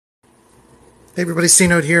Hey everybody,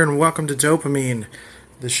 C-Note here, and welcome to Dopamine,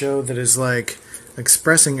 the show that is like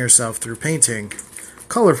expressing yourself through painting,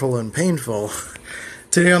 colorful and painful.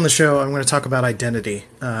 Today on the show, I'm going to talk about identity.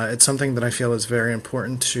 It's something that I feel is very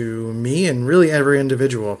important to me and really every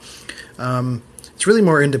individual. It's really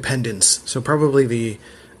more independence, so probably the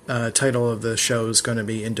title of the show is going to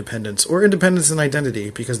be Independence, or Independence and Identity,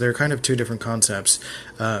 because they're kind of two different concepts.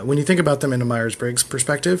 When you think about them in a Myers-Briggs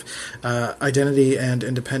perspective, identity and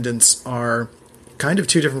independence are kind of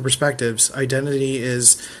two different perspectives. Identity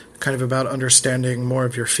is kind of about understanding more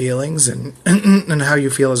of your feelings and and how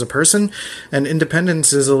you feel as a person, and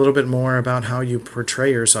independence is a little bit more about how you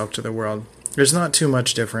portray yourself to the world. There's not too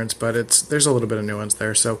much difference, but there's a little bit of nuance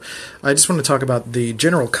there. So I just want to talk about the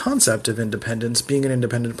general concept of independence, being an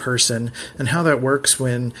independent person, and how that works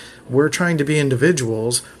when we're trying to be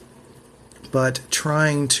individuals but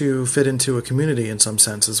trying to fit into a community in some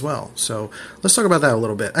sense as well. So let's talk about that a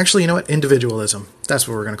little bit. Actually, you know what? Individualism. That's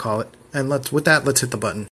what we're going to call it. And let's hit the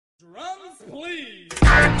button. Drums, please.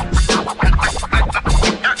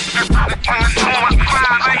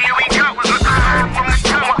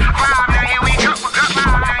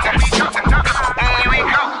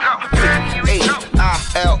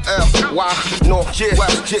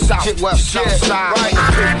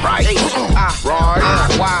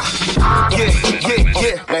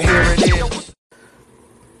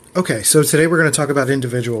 Okay, so today we're going to talk about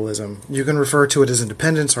individualism. You can refer to it as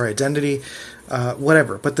independence or identity,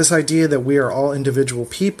 whatever. But this idea that we are all individual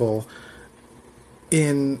people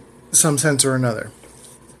in some sense or another.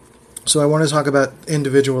 So I want to talk about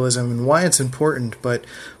individualism and why it's important, but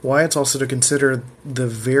why it's also to consider the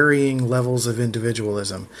varying levels of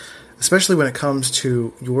individualism, especially when it comes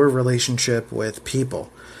to your relationship with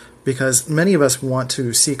people. Because many of us want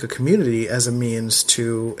to seek a community as a means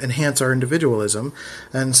to enhance our individualism,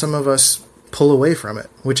 and some of us pull away from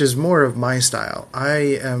it, which is more of my style.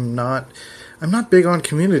 I'm not big on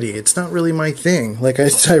community. It's not really my thing. Like,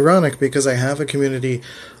 it's ironic because I have a community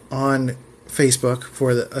on Facebook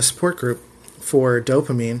for a support group for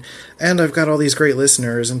Dopamine, and I've got all these great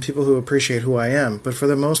listeners and people who appreciate who I am. But for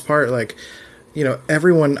the most part, like, you know,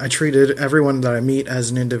 I treated everyone that I meet as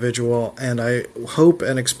an individual, and I hope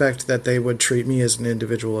and expect that they would treat me as an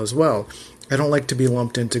individual as well. I don't like to be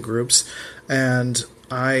lumped into groups, and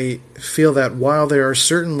I feel that while there are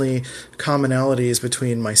certainly commonalities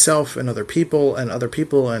between myself and other people and other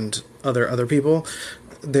people and other people,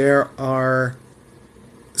 there are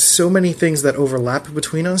so many things that overlap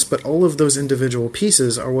between us, but all of those individual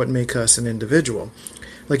pieces are what make us an individual.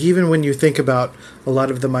 Like, even when you think about a lot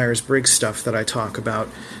of the Myers-Briggs stuff that I talk about,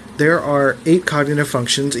 there are 8 cognitive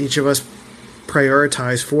functions. Each of us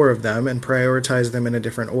prioritize 4 of them and prioritize them in a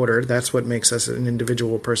different order. That's what makes us an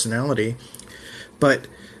individual personality. But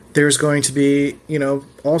there's going to be, you know,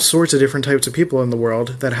 all sorts of different types of people in the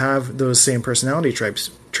world that have those same personality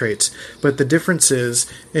traits. But the differences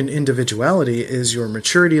in individuality is your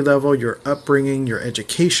maturity level, your upbringing, your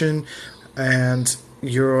education, and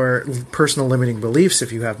your personal limiting beliefs.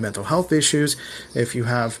 If you have mental health issues, if you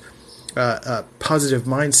have a positive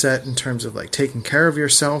mindset in terms of like taking care of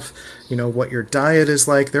yourself, you know, what your diet is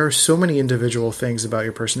like. There are so many individual things about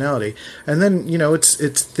your personality. And then, you know, it's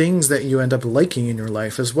things that you end up liking in your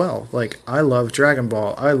life as well. Like, I love Dragon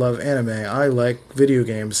Ball, I love anime, I like video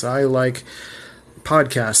games, I like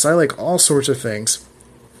podcasts, I like all sorts of things.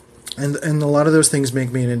 And a lot of those things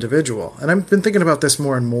make me an individual. And I've been thinking about this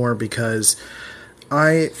more and more because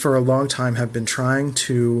I, for a long time, have been trying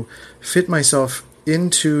to fit myself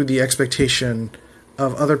into the expectation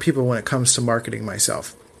of other people when it comes to marketing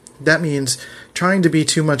myself. That means trying to be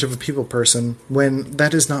too much of a people person when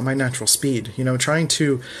that is not my natural speed. You know, trying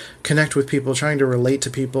to connect with people, trying to relate to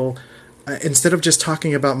people, instead of just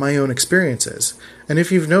talking about my own experiences. And if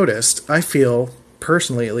you've noticed, I feel,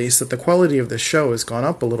 personally at least, that the quality of this show has gone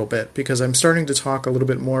up a little bit because I'm starting to talk a little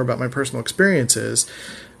bit more about my personal experiences.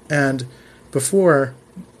 And before,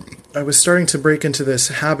 I was starting to break into this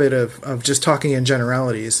habit of just talking in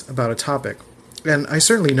generalities about a topic. And I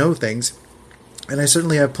certainly know things, and I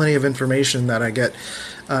certainly have plenty of information that I get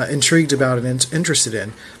intrigued about and interested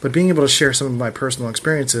in. But being able to share some of my personal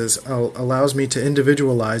experiences allows me to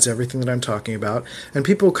individualize everything that I'm talking about, and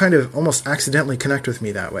people kind of almost accidentally connect with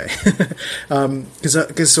me that way.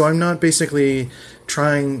 So I'm not basically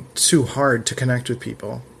trying too hard to connect with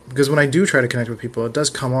people. Because when I do try to connect with people, it does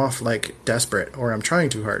come off like desperate, or I'm trying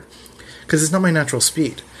too hard. Because it's not my natural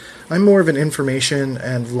speed. I'm more of an information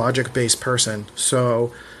and logic-based person.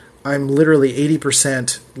 So I'm literally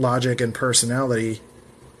 80% logic and personality,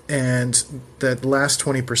 and the last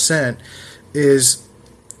 20% is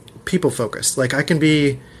people-focused. Like, I can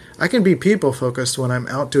be I can be people focused when I'm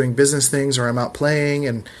out doing business things or I'm out playing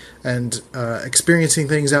and experiencing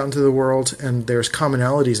things out into the world, and there's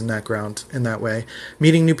commonalities in that ground in that way.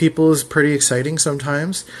 Meeting new people is pretty exciting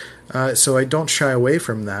sometimes, so I don't shy away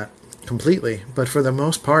from that completely. But for the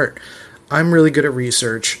most part, I'm really good at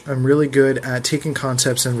research. I'm really good at taking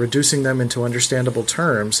concepts and reducing them into understandable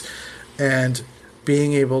terms and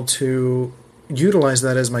being able to utilize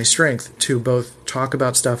that as my strength to both talk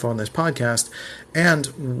about stuff on this podcast and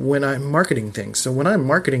when I'm marketing things. So when I'm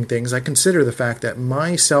marketing things, I consider the fact that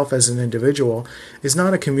myself as an individual is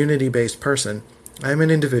not a community-based person. I'm an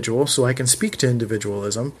individual, so I can speak to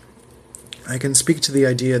individualism. I can speak to the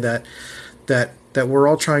idea that we're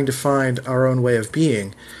all trying to find our own way of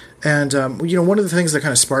being. And one of the things that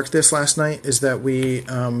kind of sparked this last night is that we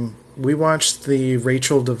watched the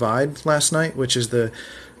Rachel Divide last night, which is the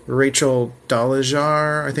Rachel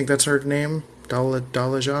Dolezal, I think that's her name.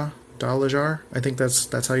 Dolezal, I think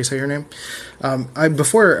that's how you say her name.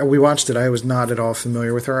 Before we watched it, I was not at all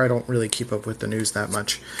familiar with her. I don't really keep up with the news that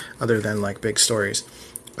much, other than like big stories.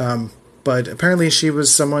 But apparently, she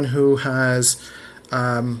was someone who has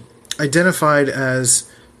identified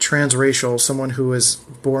as transracial, someone who was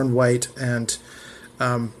born white and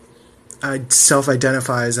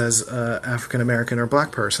self-identifies as African American or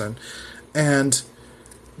black person, and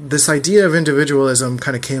this idea of individualism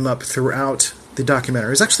kind of came up throughout the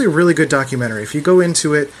documentary. It's actually a really good documentary. If you go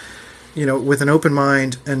into it, with an open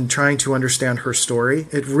mind and trying to understand her story,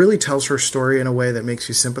 it really tells her story in a way that makes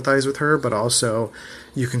you sympathize with her, but also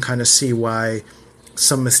you can kind of see why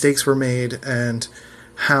some mistakes were made and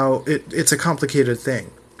how it's a complicated thing.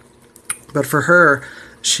 But for her,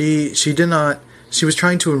 she was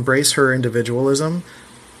trying to embrace her individualism,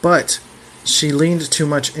 but she leaned too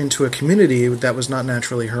much into a community that was not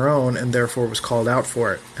naturally her own and therefore was called out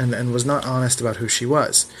for it and was not honest about who she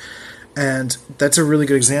was. And that's a really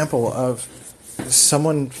good example of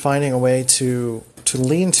someone finding a way to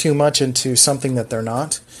lean too much into something that they're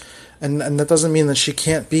not. And that doesn't mean that she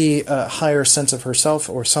can't be a higher sense of herself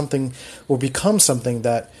or something or become something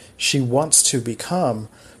that she wants to become,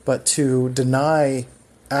 but to deny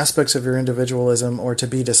aspects of your individualism or to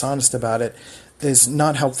be dishonest about it is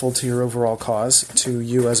not helpful to your overall cause, to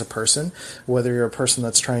you as a person, whether you're a person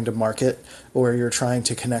that's trying to market or you're trying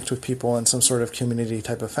to connect with people in some sort of community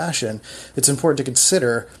type of fashion. It's important to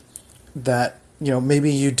consider that,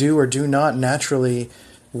 maybe you do or do not naturally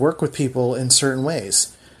work with people in certain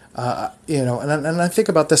ways. And I think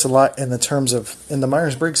about this a lot in the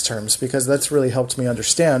Myers-Briggs terms, because that's really helped me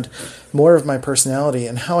understand more of my personality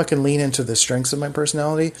and how I can lean into the strengths of my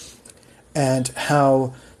personality and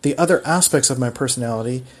how the other aspects of my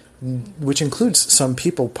personality, which includes some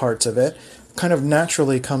people parts of it, kind of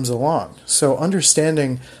naturally comes along. So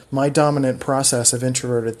understanding my dominant process of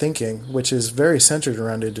introverted thinking, which is very centered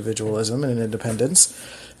around individualism and independence,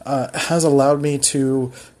 has allowed me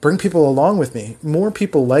to bring people along with me. More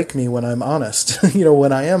people like me when I'm honest,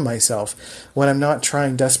 when I am myself, when I'm not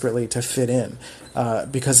trying desperately to fit in,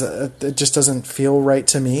 because it just doesn't feel right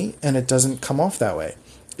to me and it doesn't come off that way.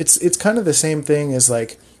 It's kind of the same thing as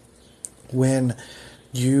like when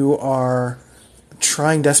you are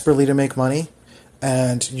trying desperately to make money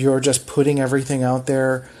and you're just putting everything out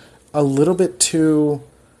there a little bit too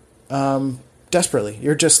desperately.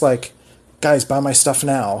 You're just like, guys, buy my stuff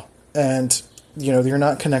now. And, you're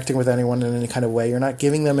not connecting with anyone in any kind of way. You're not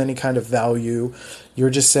giving them any kind of value. You're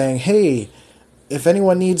just saying, hey, if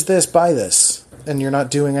anyone needs this, buy this. And you're not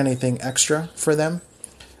doing anything extra for them.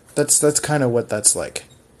 That's kind of what that's like.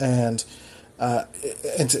 And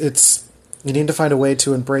it's you need to find a way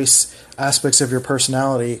to embrace aspects of your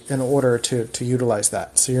personality in order to utilize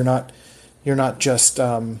that. So you're not just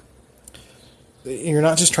trying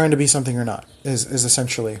to be something you're not, is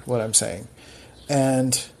essentially what I'm saying.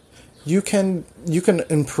 And you can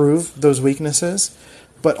improve those weaknesses,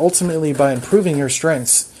 but ultimately by improving your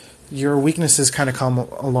strengths, your weaknesses kind of come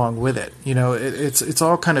along with it. It's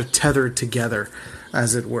all kind of tethered together,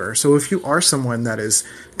 as it were. So if you are someone that is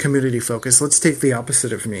community focused, let's take the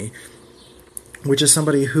opposite of me, which is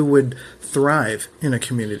somebody who would thrive in a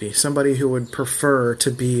community, somebody who would prefer to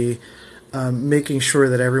be making sure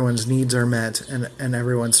that everyone's needs are met and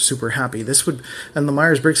everyone's super happy. And the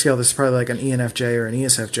Myers-Briggs scale, this is probably like an ENFJ or an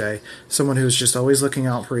ESFJ, someone who's just always looking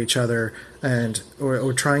out for each other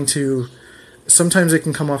or trying to, sometimes it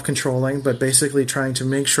can come off controlling, but basically trying to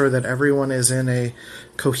make sure that everyone is in a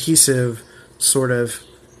cohesive sort of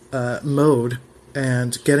mode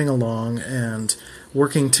and getting along and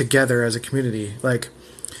working together as a community. Like,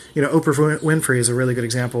 Oprah Winfrey is a really good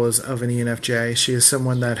example of an ENFJ. She is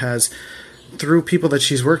someone that has through people that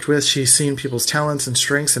she's worked with, she's seen people's talents and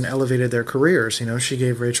strengths and elevated their careers. She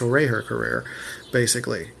gave Rachel Ray her career,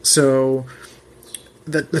 basically. So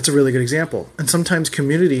that's a really good example. And sometimes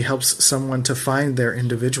community helps someone to find their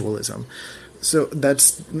individualism. So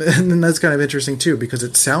that's kind of interesting too, because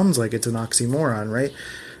it sounds like it's an oxymoron, right?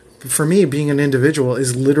 For me, being an individual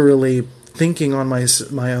is literally thinking on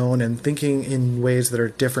my own and thinking in ways that are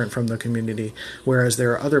different from the community, whereas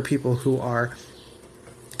there are other people who are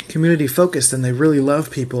community focused and they really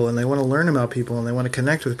love people and they want to learn about people and they want to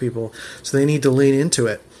connect with people, so they need to lean into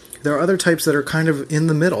it. There are other types that are kind of in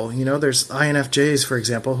the middle. There's INFJs, for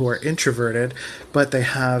example, who are introverted, but they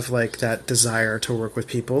have like that desire to work with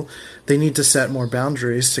people. They need to set more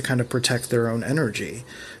boundaries to kind of protect their own energy.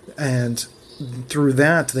 And through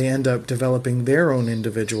that, they end up developing their own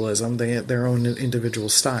individualism, their own individual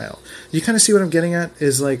style. You kind of see what I'm getting at,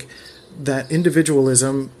 is like that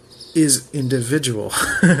individualism is individual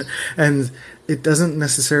and it doesn't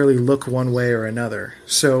necessarily look one way or another.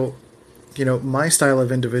 So, my style of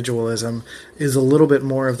individualism is a little bit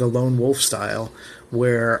more of the lone wolf style,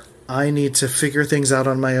 where I need to figure things out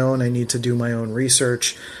on my own. I need to do my own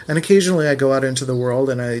research. And occasionally I go out into the world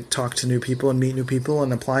and I talk to new people and meet new people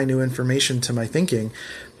and apply new information to my thinking.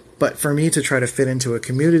 But for me to try to fit into a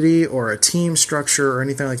community or a team structure or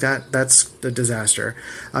anything like that, that's a disaster.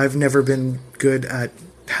 I've never been good at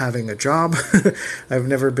having a job. I've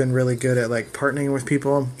never been really good at like partnering with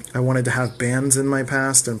people. I wanted to have bands in my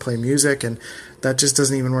past and play music, and that just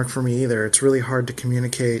doesn't even work for me either. It's really hard to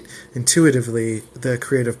communicate intuitively the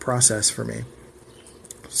creative process for me.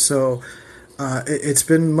 So it's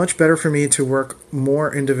been much better for me to work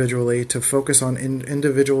more individually, to focus on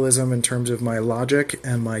individualism in terms of my logic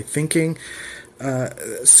and my thinking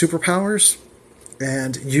superpowers,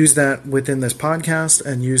 and use that within this podcast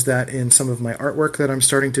and use that in some of my artwork that I'm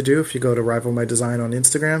starting to do. If you go to Rival My Design on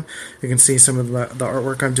Instagram, you can see some of the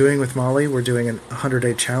artwork I'm doing with Molly. We're doing a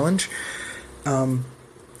 100-day challenge. And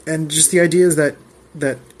just the idea is that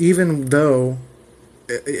even though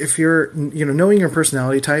if you're, knowing your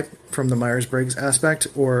personality type from the Myers-Briggs aspect,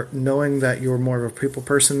 or knowing that you're more of a people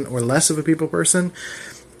person or less of a people person,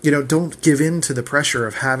 don't give in to the pressure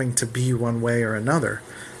of having to be one way or another.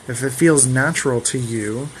 If it feels natural to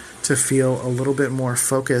you to feel a little bit more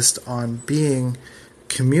focused on being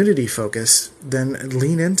community focused, then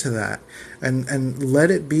lean into that and let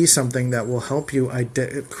it be something that will help you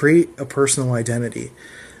create a personal identity.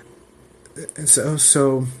 And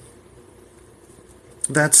so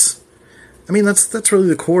that's really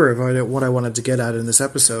the core of what I wanted to get at in this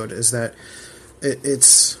episode, is that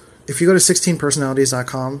it's, if you go to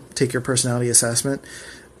 16personalities.com, take your personality assessment,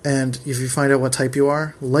 and if you find out what type you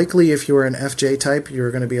are, likely if you're an FJ type, you're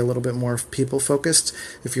going to be a little bit more people-focused.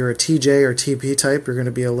 If you're a TJ or TP type, you're going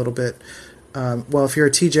to be a little bit... if you're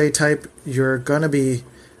a TJ type, you're going to be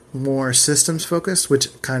more systems-focused,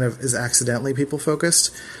 which kind of is accidentally people-focused.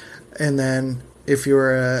 And then if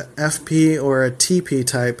you're a FP or a TP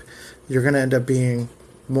type, you're going to end up being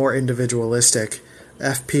more individualistic.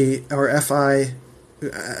 FP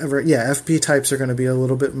types are going to be a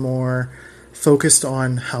little bit more focused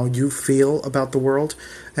on how you feel about the world,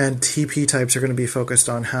 and TP types are going to be focused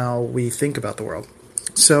on how we think about the world.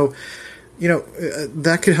 So,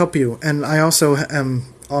 that could help you. And I also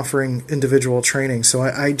am offering individual training. So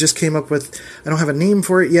I just came up with, I don't have a name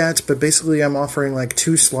for it yet, but basically I'm offering like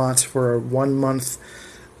 2 slots for a 1 month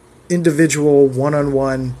individual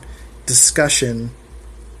one-on-one discussion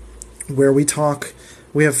where we talk.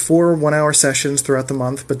 We have 4 1-hour sessions throughout the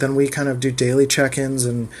month, but then we kind of do daily check-ins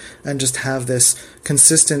and just have this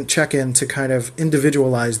consistent check-in to kind of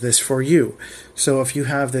individualize this for you. So if you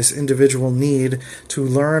have this individual need to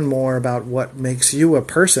learn more about what makes you a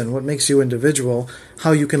person, what makes you individual,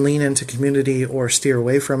 how you can lean into community or steer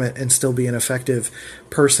away from it and still be an effective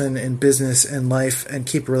person in business and life and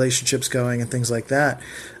keep relationships going and things like that,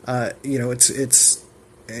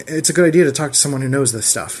 it's a good idea to talk to someone who knows this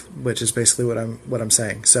stuff, which is basically what I'm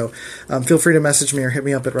saying. So feel free to message me or hit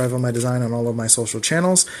me up at Rival My Design on all of my social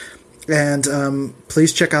channels. And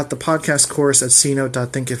please check out the podcast course at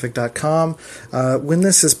cnote.thinkific.com. When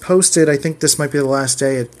this is posted, I think this might be the last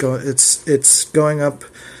day. It's going up.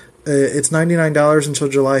 It's $99 until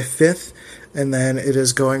July 5th, and then it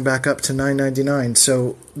is going back up to $9.99.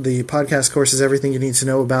 So the podcast course is everything you need to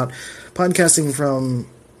know about podcasting, from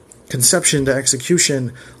conception to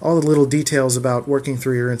execution, all the little details about working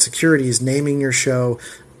through your insecurities, naming your show,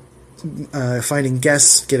 finding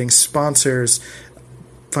guests, getting sponsors,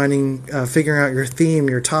 figuring out your theme,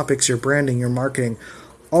 your topics, your branding, your marketing,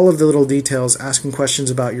 all of the little details, asking questions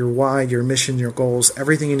about your why, your mission, your goals,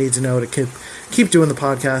 everything you need to know to keep doing the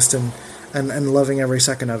podcast and loving every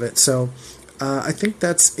second of it. So I think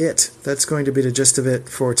that's it. That's going to be the gist of it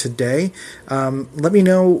for today. Let me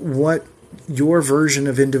know what your version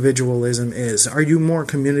of individualism is. Are you more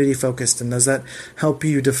community focused, and does that help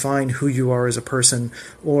you define who you are as a person,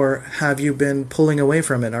 or have you been pulling away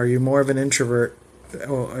from it? Are you more of an introvert,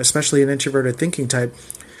 or especially an introverted thinking type,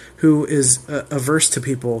 who is averse to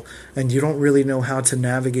people, and you don't really know how to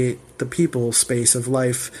navigate the people space of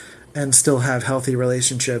life and still have healthy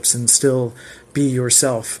relationships and still be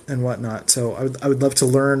yourself and whatnot? So I would love to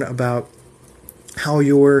learn about how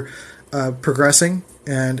you're progressing,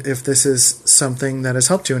 and if this is something that has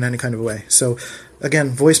helped you in any kind of way. So again,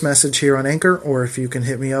 voice message here on Anchor, or if you can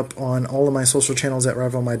hit me up on all of my social channels at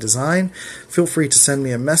Rival My Design, feel free to send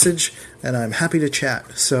me a message, and I'm happy to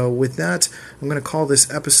chat. So with that, I'm going to call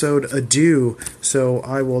this episode adieu. So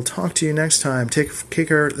I will talk to you next time. Take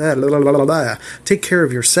care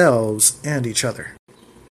of yourselves and each other.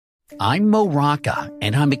 I'm Mo Rocca,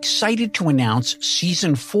 and I'm excited to announce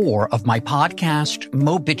Season 4 of my podcast,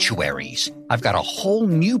 Mobituaries. I've got a whole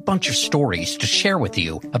new bunch of stories to share with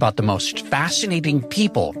you about the most fascinating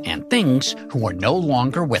people and things who are no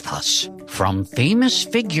longer with us. From famous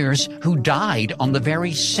figures who died on the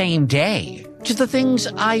very same day, to the things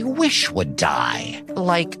I wish would die,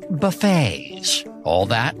 like buffets. All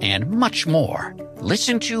that and much more.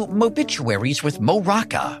 Listen to Mobituaries with Mo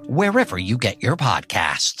Rocca wherever you get your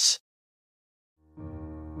podcasts.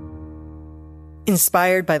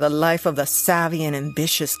 Inspired by the life of the savvy and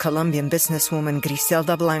ambitious Colombian businesswoman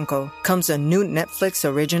Griselda Blanco comes a new Netflix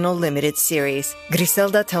original limited series.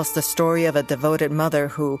 Griselda tells the story of a devoted mother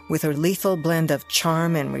who, with her lethal blend of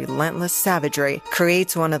charm and relentless savagery,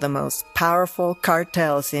 creates one of the most powerful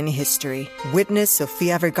cartels in history. Witness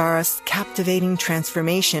Sofia Vergara's captivating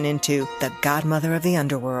transformation into the godmother of the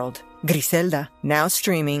underworld. Griselda, now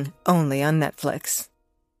streaming only on Netflix.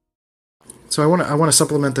 So I want to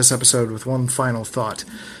supplement this episode with one final thought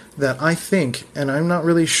that I think, and I'm not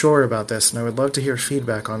really sure about this, and I would love to hear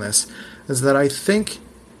feedback on this, is that I think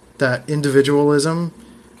that individualism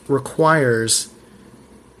requires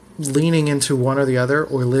leaning into one or the other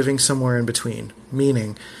or living somewhere in between.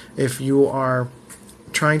 Meaning, if you are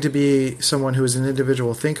trying to be someone who is an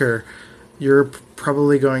individual thinker, you're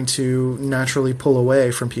probably going to naturally pull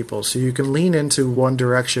away from people. So you can lean into one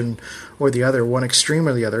direction or the other, one extreme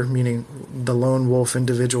or the other, meaning the lone wolf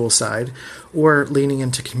individual side, or leaning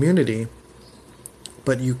into community,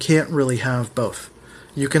 but you can't really have both.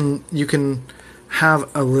 You can have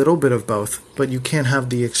a little bit of both, but you can't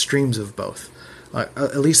have the extremes of both.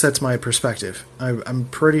 At least that's my perspective. I'm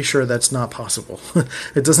pretty sure that's not possible.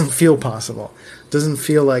 It doesn't feel possible. It doesn't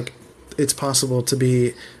feel like it's possible to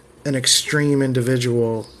be an extreme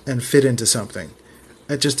individual and fit into something.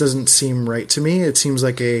 It just doesn't seem right to me. It seems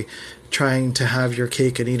like a trying to have your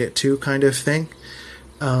cake and eat it too kind of thing.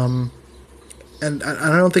 And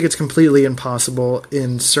I don't think it's completely impossible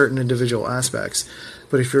in certain individual aspects.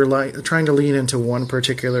 But if you're trying to lean into one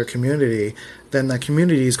particular community, then that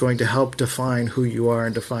community is going to help define who you are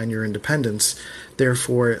and define your independence.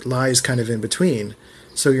 Therefore, it lies kind of in between.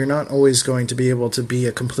 So you're not always going to be able to be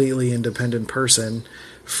a completely independent person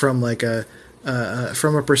from like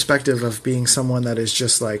from a perspective of being someone that is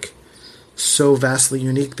just like so vastly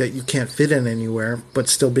unique that you can't fit in anywhere, but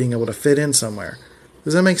still being able to fit in somewhere.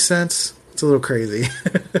 Does that make sense? It's a little crazy,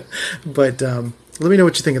 but let me know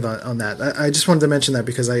what you think on that. I just wanted to mention that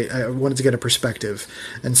because I wanted to get a perspective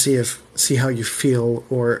and see how you feel,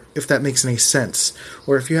 or if that makes any sense,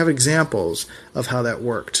 or if you have examples of how that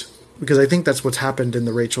worked. Because I think that's what's happened in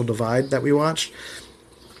the Rachel Divide that we watched,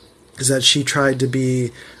 is that she tried to be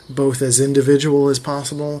both as individual as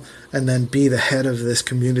possible and then be the head of this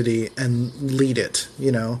community and lead it,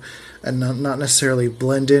 and not necessarily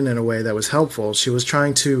blend in a way that was helpful. She was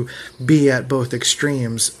trying to be at both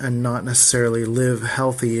extremes and not necessarily live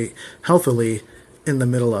healthily in the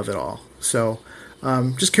middle of it all. So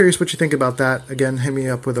just curious what you think about that. Again, hit me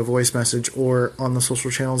up with a voice message or on the social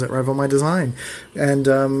channels at Rival My Design.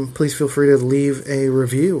 And please feel free to leave a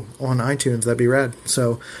review on iTunes. That'd be rad.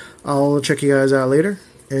 So I'll check you guys out later.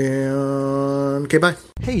 And okay, bye.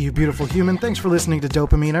 Hey, you beautiful human. Thanks for listening to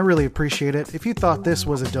Dopamine. I really appreciate it. If you thought this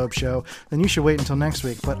was a dope show, then you should wait until next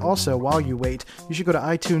week. But also, while you wait, you should go to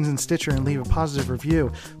iTunes and Stitcher and leave a positive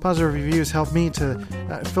review. Positive reviews help me to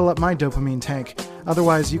fill up my dopamine tank.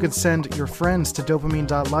 Otherwise, you can send your friends to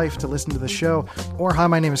dopamine.life to listen to the show, or hi,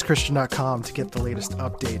 my name is Christian.com to get the latest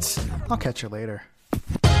updates. I'll catch you later.